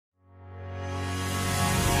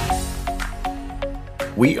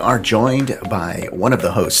we are joined by one of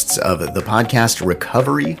the hosts of the podcast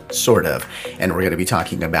Recovery, Sort of, and we're going to be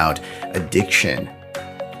talking about addiction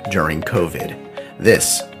during COVID.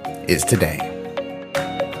 This is Today.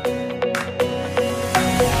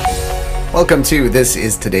 Welcome to This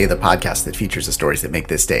is Today, the podcast that features the stories that make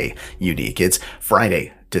this day unique. It's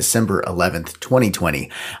Friday, December 11th,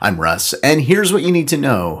 2020. I'm Russ, and here's what you need to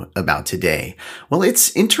know about today. Well,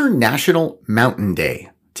 it's International Mountain Day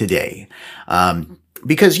today.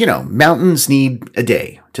 Because, mountains need a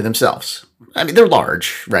day to themselves. I mean, they're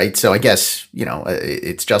large, right? So I guess,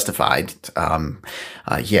 it's justified. I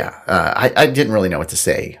didn't really know what to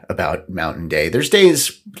say about Mountain Day. There's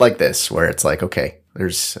days like this where it's like, okay,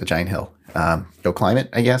 there's a giant hill. Go climb it,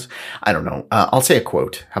 I guess. I don't know. I'll say a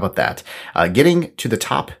quote. How about that? Getting to the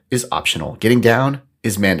top is optional. Getting down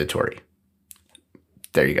is mandatory.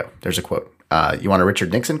 There you go. There's a quote. You want a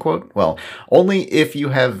Richard Nixon quote? Well, only if you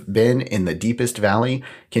have been in the deepest valley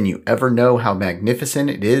can you ever know how magnificent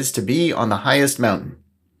it is to be on the highest mountain.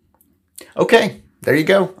 Okay, there you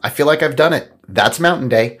go. I feel like I've done it. That's Mountain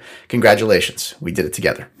Day. Congratulations. We did it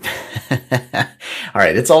together. All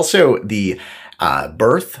right. It's also the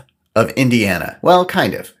birth of Indiana. Well,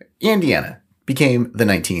 kind of. Indiana became the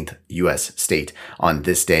 19th U.S. state on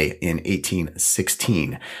this day in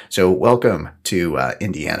 1816. So welcome to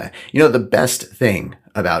Indiana. The best thing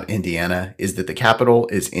about Indiana is that the capital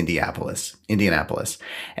is Indianapolis.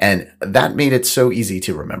 And that made it so easy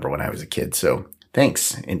to remember when I was a kid. So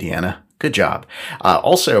thanks, Indiana. Good job.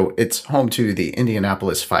 Also, it's home to the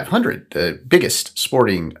Indianapolis 500, the biggest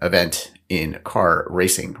sporting event in car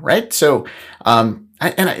racing, right? So,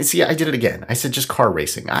 I did it again. I said just car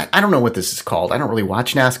racing. I don't know what this is called. I don't really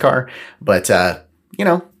watch NASCAR, but,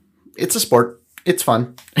 it's a sport. It's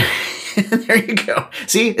fun. There you go.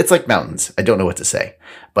 See, it's like mountains. I don't know what to say,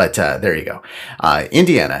 but there you go.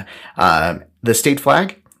 Indiana, the state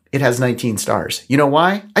flag, it has 19 stars. You know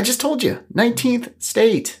why? I just told you, 19th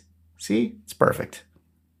state. See, it's perfect.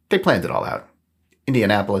 They planned it all out.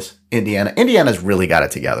 Indianapolis, Indiana. Indiana's really got it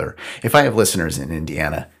together. If I have listeners in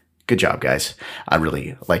Indiana, good job, guys. I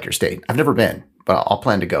really like your state. I've never been, but I'll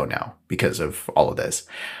plan to go now because of all of this.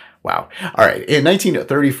 Wow. All right. In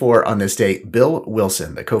 1934, on this day, Bill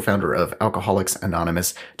Wilson, the co-founder of Alcoholics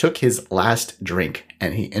Anonymous, took his last drink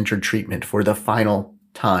and he entered treatment for the final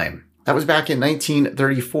time. That was back in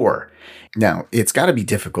 1934. Now, it's got to be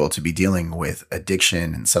difficult to be dealing with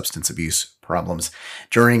addiction and substance abuse problems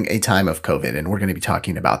during a time of COVID, and we're going to be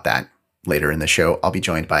talking about that later in the show. I'll be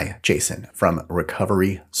joined by Jason from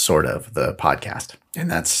Recovery, Sort of, the podcast, and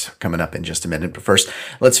that's coming up in just a minute. But first,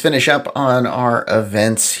 let's finish up on our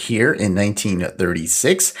events here. In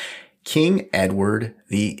 1936, King Edward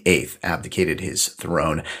VIII abdicated his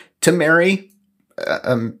throne to marry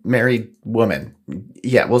a married woman.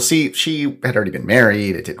 Yeah, well, see, she had already been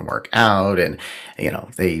married. It didn't work out. And,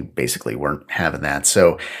 they basically weren't having that.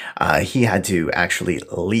 So he had to actually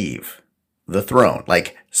leave the throne,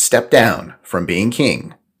 like step down from being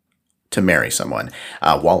king to marry someone.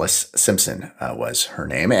 Wallis Simpson was her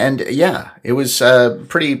name. And yeah, it was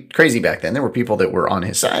pretty crazy back then. There were people that were on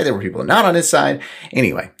his side. There were people not on his side.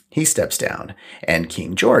 Anyway, he steps down. And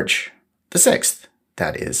King George VI,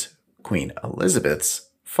 that is Queen Elizabeth's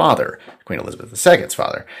father, Queen Elizabeth II's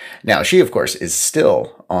father. Now, she, of course, is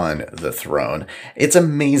still on the throne. It's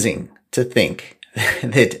amazing to think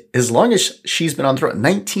that as long as she's been on the throne,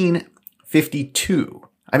 1952.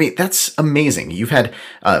 I mean, that's amazing. You've had,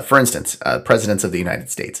 for instance, presidents of the United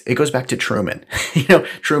States. It goes back to Truman.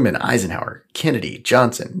 Truman, Eisenhower, Kennedy,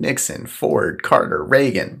 Johnson, Nixon, Ford, Carter,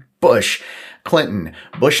 Reagan, Bush, Clinton,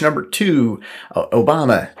 Bush number 2,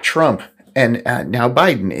 Obama, Trump, and now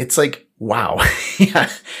Biden. It's like, wow. Yeah,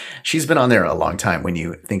 she's been on there a long time when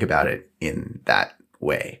you think about it in that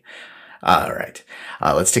way. All right.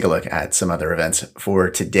 Let's take a look at some other events for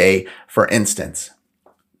today. For instance,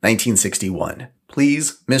 1961,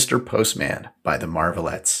 Please, Mr. Postman by the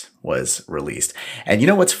Marvelettes was released. And you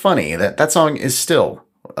know what's funny? That song is still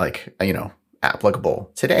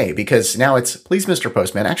applicable today, because now it's Please, Mr.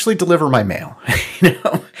 Postman, actually deliver my mail.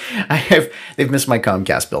 They've missed my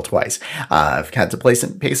Comcast bill twice. I've had to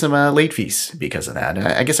pay some late fees because of that.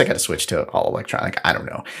 I guess I got to switch to all electronic. I don't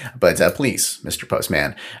know. But Please, Mr.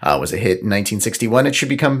 Postman was a hit in 1961. It should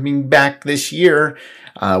be coming back this year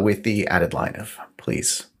with the added line of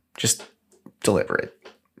please, just deliver it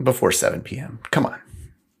before 7 p.m. Come on.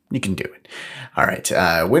 You can do it. All right.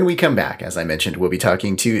 When we come back, as I mentioned, we'll be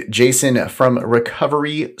talking to Jason from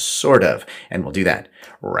Recovery, Sort of, and we'll do that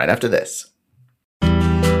right after this.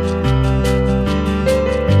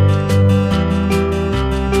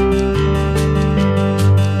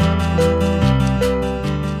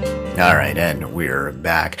 All right, and we're you're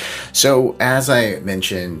back. So, as I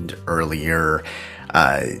mentioned earlier,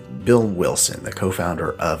 uh, Bill Wilson, the co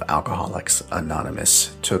founder of Alcoholics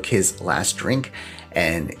Anonymous, took his last drink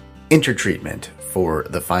and entered treatment for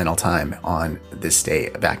the final time on this day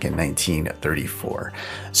back in 1934.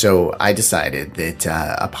 So I decided that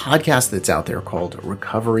a podcast that's out there called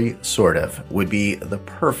Recovery Sort of would be the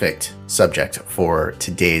perfect subject for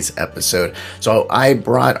today's episode. So I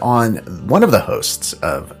brought on one of the hosts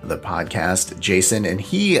of the podcast, Jason, and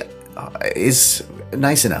he is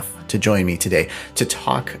nice enough to join me today to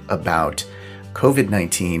talk about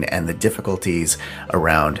COVID-19 and the difficulties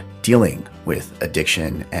around dealing with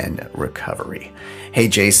addiction and recovery. Hey,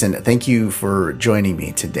 Jason, thank you for joining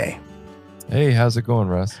me today. Hey, how's it going,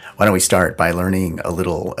 Russ? Why don't we start by learning a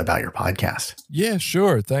little about your podcast? Yeah,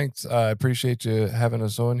 sure. Thanks. I appreciate you having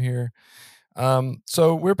us on here.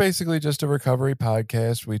 So we're basically just a recovery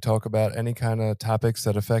podcast. We talk about any kind of topics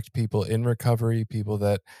that affect people in recovery, people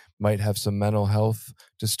that might have some mental health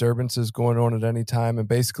disturbances going on at any time. And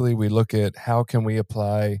basically we look at how can we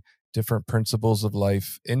apply different principles of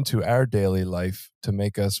life into our daily life to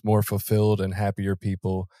make us more fulfilled and happier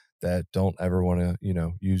people that don't ever want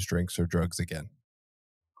to, use drinks or drugs again.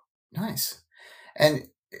 Nice. And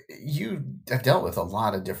you have dealt with a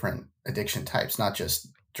lot of different addiction types, not just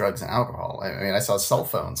drugs and alcohol. I mean, I saw cell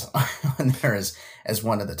phones on there as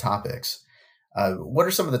one of the topics. What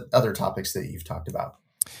are some of the other topics that you've talked about?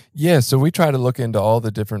 Yeah, so we try to look into all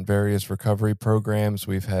the different various recovery programs.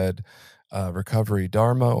 We've had Recovery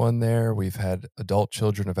Dharma on there. We've had Adult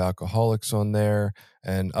Children of Alcoholics on there.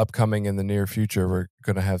 And upcoming in the near future, we're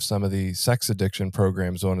going to have some of the sex addiction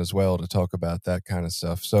programs on as well to talk about that kind of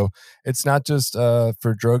stuff. So it's not just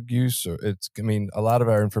for drug use. A lot of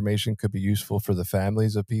our information could be useful for the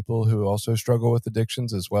families of people who also struggle with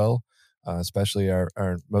addictions as well, especially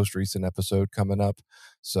our most recent episode coming up.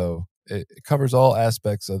 So it covers all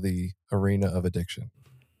aspects of the arena of addiction.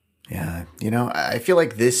 Yeah, I feel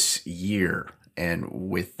like this year and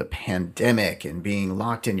with the pandemic and being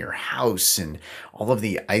locked in your house and all of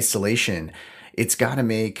the isolation, it's got to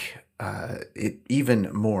make it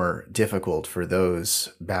even more difficult for those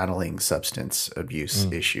battling substance abuse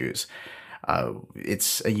issues.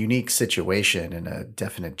 It's a unique situation and a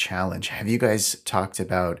definite challenge. Have you guys talked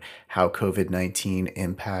about how COVID-19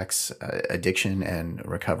 impacts addiction and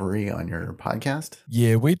recovery on your podcast?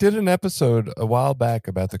 Yeah, we did an episode a while back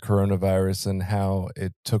about the coronavirus and how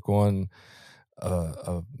it took on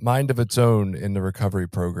a mind of its own in the recovery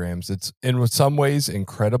programs. It's in some ways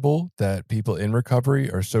incredible that people in recovery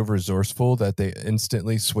are so resourceful that they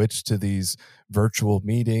instantly switched to these virtual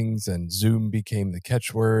meetings, and Zoom became the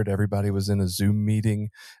catchword. Everybody was in a Zoom meeting,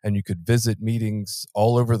 and you could visit meetings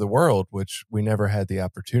all over the world, which we never had the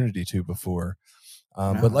opportunity to before.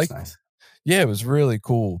 No, But that's like nice. Yeah, it was really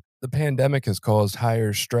cool. The pandemic has caused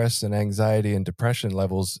higher stress and anxiety and depression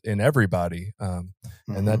levels in everybody. And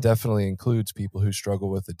that Mm-hmm. definitely includes people who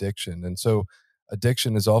struggle with addiction. And so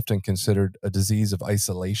addiction is often considered a disease of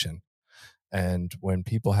isolation. And when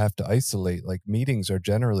people have to isolate, like meetings are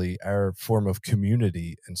generally our form of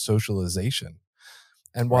community and socialization.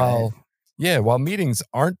 And Right. while meetings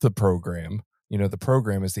aren't the program, the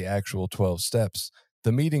program is the actual 12 steps.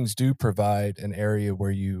 The meetings do provide an area where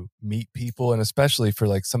you meet people. And especially for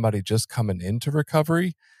like somebody just coming into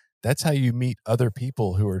recovery, that's how you meet other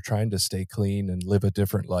people who are trying to stay clean and live a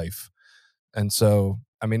different life. And so,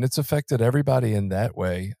 it's affected everybody in that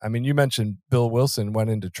way. You mentioned Bill Wilson went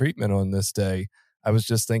into treatment on this day. I was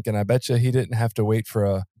just thinking, I bet you he didn't have to wait for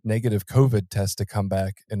a negative COVID test to come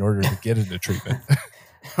back in order to get into treatment.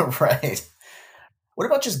 Right. What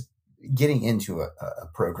about just getting into a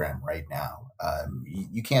program right now?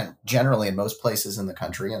 You can't generally in most places in the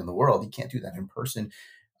country and in the world, you can't do that in person.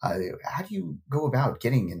 How do you go about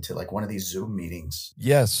getting into like one of these Zoom meetings?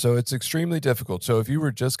 Yes, so it's extremely difficult. So if you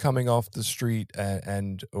were just coming off the street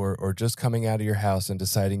or just coming out of your house and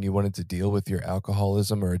deciding you wanted to deal with your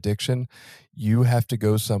alcoholism or addiction, you have to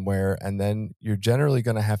go somewhere, and then you're generally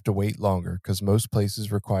going to have to wait longer because most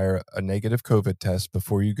places require a negative COVID test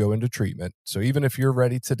before you go into treatment. So even if you're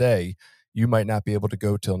ready today, you might not be able to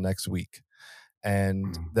go till next week.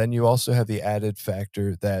 And Mm, then you also have the added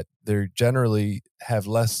factor that they generally have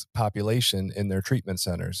less population in their treatment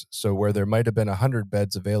centers. So where there might have been 100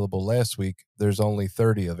 beds available last week, there's only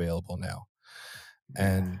 30 available now. yeah.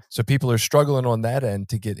 And so people are struggling on that end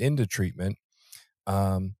to get into treatment.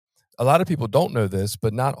 Um, a lot of people don't know this,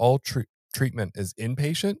 but not all treatment is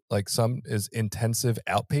inpatient. Like some is intensive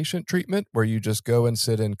outpatient treatment where you just go and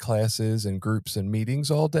sit in classes and groups and meetings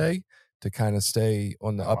all day to kind of stay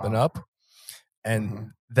on the Oh, up and wow. up. And Hmm.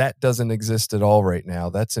 that doesn't exist at all right now.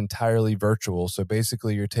 That's entirely virtual. So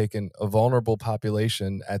basically, you're taking a vulnerable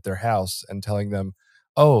population at their house and telling them,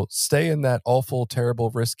 oh, stay in that awful, terrible,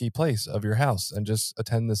 risky place of your house and just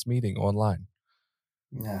attend this meeting online.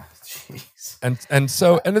 Yeah, jeez.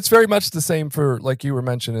 And it's very much the same for, like you were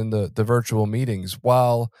mentioning, the virtual meetings.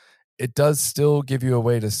 While it does still give you a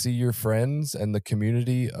way to see your friends and the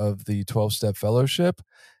community of the 12-step fellowship,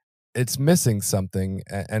 it's missing something.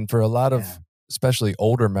 And for a lot Yeah. of especially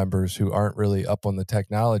older members who aren't really up on the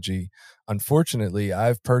technology, unfortunately,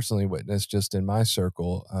 I've personally witnessed just in my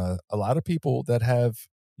circle, a lot of people that have,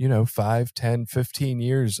 5, 10, 15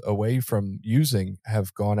 years away from using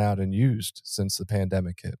have gone out and used since the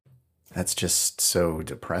pandemic hit. That's just so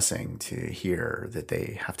depressing to hear that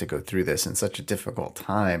they have to go through this in such a difficult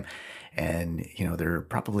time. And, they're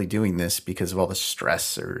probably doing this because of all the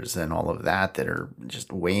stressors and all of that that are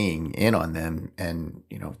just weighing in on them. And,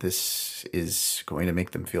 this is going to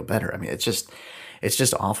make them feel better. I mean, it's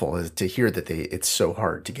just awful to hear that it's so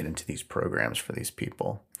hard to get into these programs for these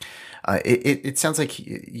people. It sounds like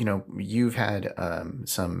you've had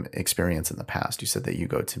some experience in the past. You said that you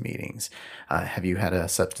go to meetings. Have you had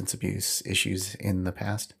substance abuse issues in the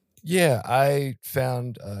past? Yeah, I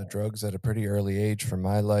found drugs at a pretty early age for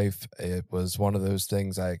my life. It was one of those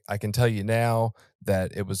things I can tell you now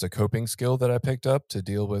that it was a coping skill that I picked up to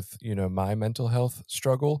deal with, my mental health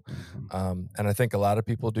struggle. Hmm. And I think a lot of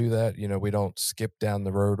people do that. We don't skip down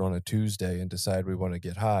the road on a Tuesday and decide we want to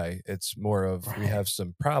get high. It's more of we Right. have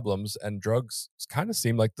some problems, and drugs kind of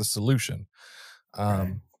seem like the solution. Right.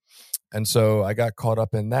 Um, and so I got caught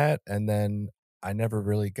up in that, and then I never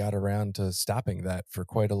really got around to stopping that for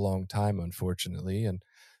quite a long time, unfortunately. And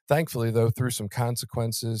thankfully, though, through some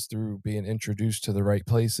consequences, through being introduced to the right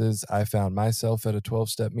places, I found myself at a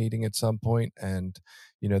 12-step meeting at some point. And,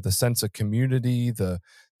 the sense of community, the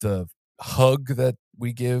hug that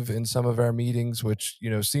we give in some of our meetings, which,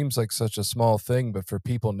 seems like such a small thing, but for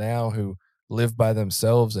people now who live by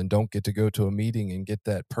themselves and don't get to go to a meeting and get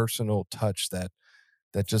that personal touch, that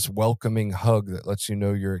just welcoming hug that lets you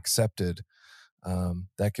know you're accepted,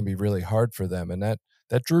 that can be really hard for them. And that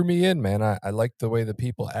drew me in, man. I liked the way the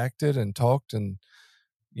people acted and talked, and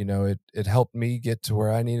it helped me get to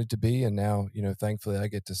where I needed to be. And now, thankfully,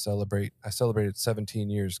 I celebrated 17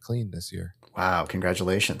 years clean this year. Wow.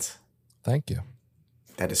 Congratulations. Thank you.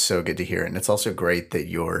 That is so good to hear. And it's also great that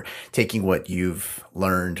you're taking what you've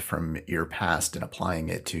learned from your past and applying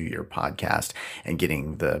it to your podcast and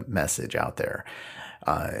getting the message out there.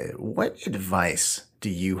 What advice do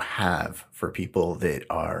you have for people that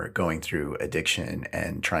are going through addiction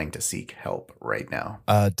and trying to seek help right now?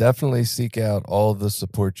 Definitely seek out all the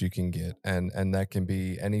support you can get, and that can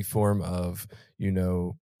be any form of,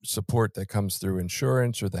 support that comes through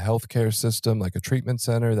insurance or the healthcare system, like a treatment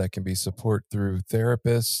center. That can be support through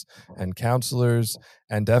therapists and counselors,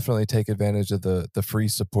 and definitely take advantage of the free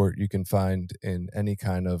support you can find in any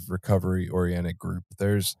kind of recovery oriented group.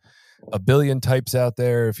 There's a billion types out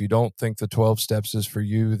there. If you don't think the 12 steps is for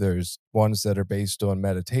you, there's ones that are based on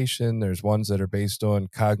meditation. There's ones that are based on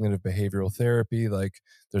cognitive behavioral therapy. Like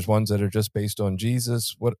there's ones that are just based on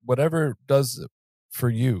Jesus. Whatever does for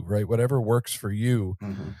you, right? Whatever works for you,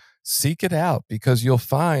 Hmm. seek it out, because you'll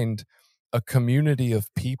find a community of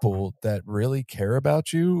people that really care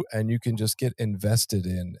about you and you can just get invested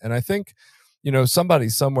in. And I think, somebody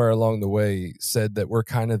somewhere along the way said that we're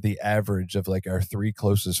kind of the average of like our three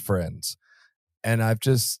closest friends. And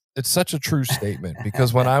it's such a true statement,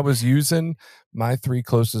 because when I was using, my three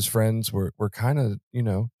closest friends were kind of,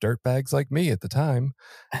 dirt bags like me at the time.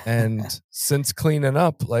 And since cleaning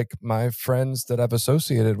up, like my friends that I've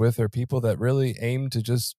associated with are people that really aim to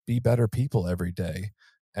just be better people every day.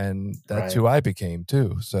 And that's Right. who I became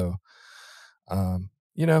too. So,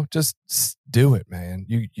 just do it, man.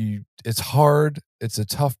 It's hard. It's a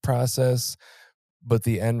tough process, but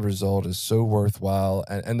the end result is so worthwhile.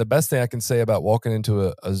 And the best thing I can say about walking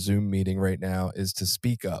into a Zoom meeting right now is to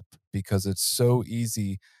speak up, because it's so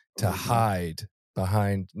easy to Hmm. hide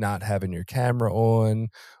behind not having your camera on,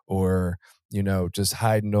 or, just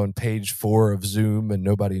hiding on page 4 of Zoom and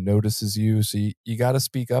nobody notices you. So you got to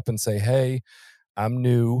speak up and say, hey, I'm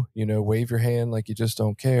new, wave your hand like you just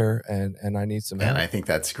don't care, and I need some And help. I think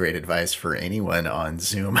that's great advice for anyone on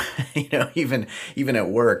Zoom. Even at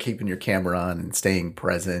work, keeping your camera on and staying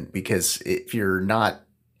present. Because if you're not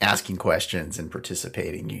asking questions and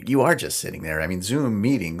participating, you are just sitting there. I mean, Zoom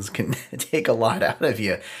meetings can take a lot out of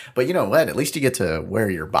you. But you know what? At least you get to wear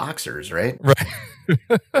your boxers, right? Right.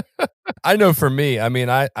 I know for me, I mean,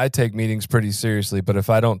 I take meetings pretty seriously, but if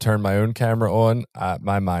I don't turn my own camera on,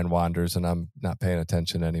 my mind wanders and I'm not paying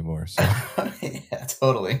attention anymore. So Yeah,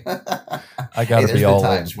 totally. I got Hey, to be all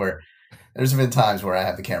in. there's been times where I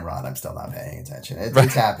have the camera on, I'm still not paying attention.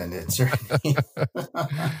 It's happened. It's certainly.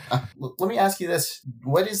 Let me ask you this: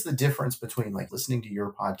 what is the difference between like listening to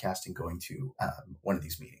your podcast and going to one of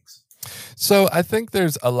these meetings? So I think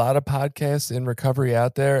there's a lot of podcasts in recovery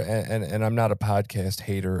out there, and I'm not a podcast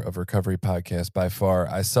hater of recovery podcasts by far.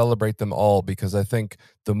 I celebrate them all because I think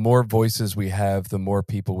the more voices we have, the more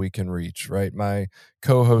people we can reach, right? My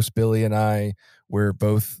co-host Billy and I, we're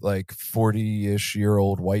both like 40-ish year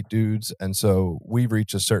old white dudes, and so we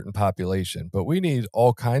reach a certain population, but we need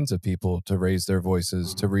all kinds of people to raise their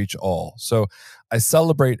voices to reach all. So I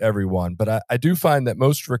celebrate everyone, but I do find that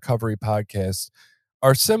most recovery podcasts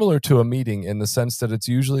are similar to a meeting in the sense that it's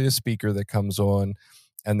usually a speaker that comes on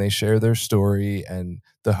and they share their story and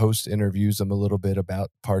the host interviews them a little bit about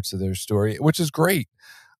parts of their story, which is great.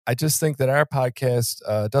 I just think that our podcast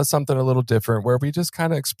does something a little different where we just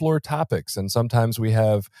kind of explore topics. And sometimes we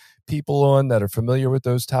have people on that are familiar with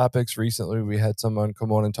those topics. Recently, we had someone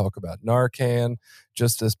come on and talk about Narcan.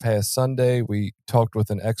 Just this past Sunday, we talked with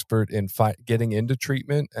an expert in getting into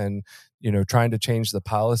treatment and, trying to change the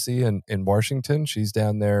policy in Washington. She's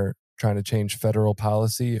down there trying to change federal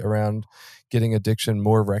policy around getting addiction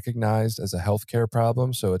more recognized as a healthcare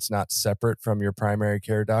problem. So it's not separate from your primary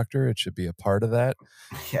care doctor. It should be a part of that.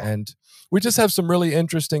 Yeah. And we just have some really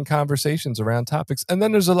interesting conversations around topics. And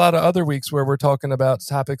then there's a lot of other weeks where we're talking about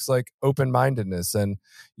topics like open-mindedness and,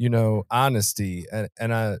 honesty. And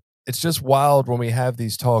it's just wild when we have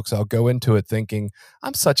these talks. I'll go into it thinking,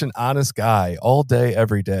 I'm such an honest guy all day,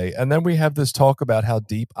 every day. And then we have this talk about how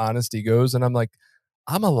deep honesty goes. And I'm like,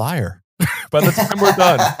 I'm a liar. By the time we're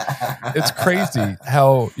done, it's crazy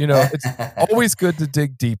how, it's always good to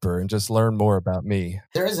dig deeper and just learn more about me.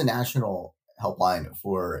 There is a national helpline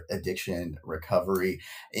for addiction recovery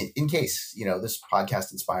in case, this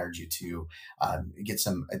podcast inspired you to get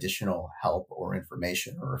some additional help or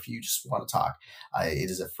information, or if you just want to talk. It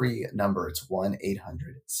is a free number. It's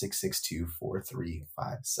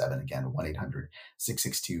 1-800-662-4357. Again,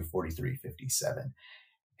 1-800-662-4357.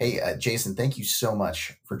 Hey, Jason, thank you so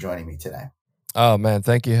much for joining me today. Oh, man,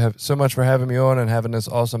 thank you so much for having me on and having this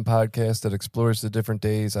awesome podcast that explores the different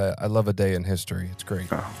days. I love a day in history. It's great.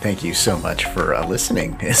 Oh, thank you so much for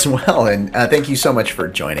listening as well. And thank you so much for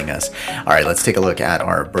joining us. All right, let's take a look at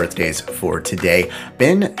our birthdays for today.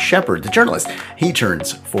 Ben Shepard, the journalist, he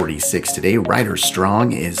turns 46 today. Ryder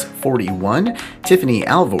Strong is 41. Tiffany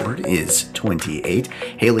Alvord is 28.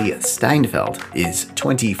 Haley Steinfeld is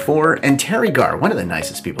 24. And Terry Garr, one of the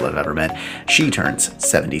nicest people I've ever met, she turns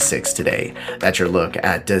 76 today. That's your look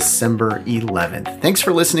at December 11th. Thanks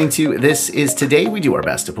for listening to This Is Today. We do our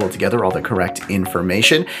best to pull together all the correct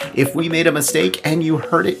information. If we made a mistake and you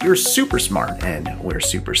heard it, you're super smart and we're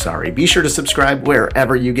super sorry. Be sure to subscribe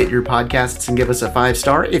wherever you get your podcasts and give us a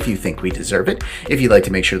 5-star if you think we deserve it. If you'd like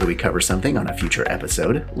to make sure that we cover something on a future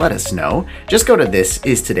episode, let us know. Just go to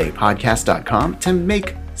thisistodaypodcast.com to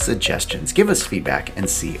make suggestions, give us feedback, and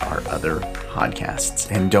see our other podcasts.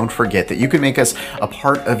 And don't forget that you can make us a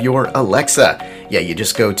part of your Alexa. Yeah, you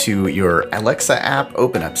just go to your Alexa app,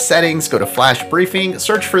 open up settings, go to Flash Briefing,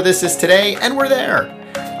 search for This Is Today, and we're there.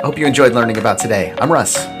 I hope you enjoyed learning about today. I'm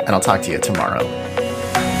Russ, and I'll talk to you tomorrow.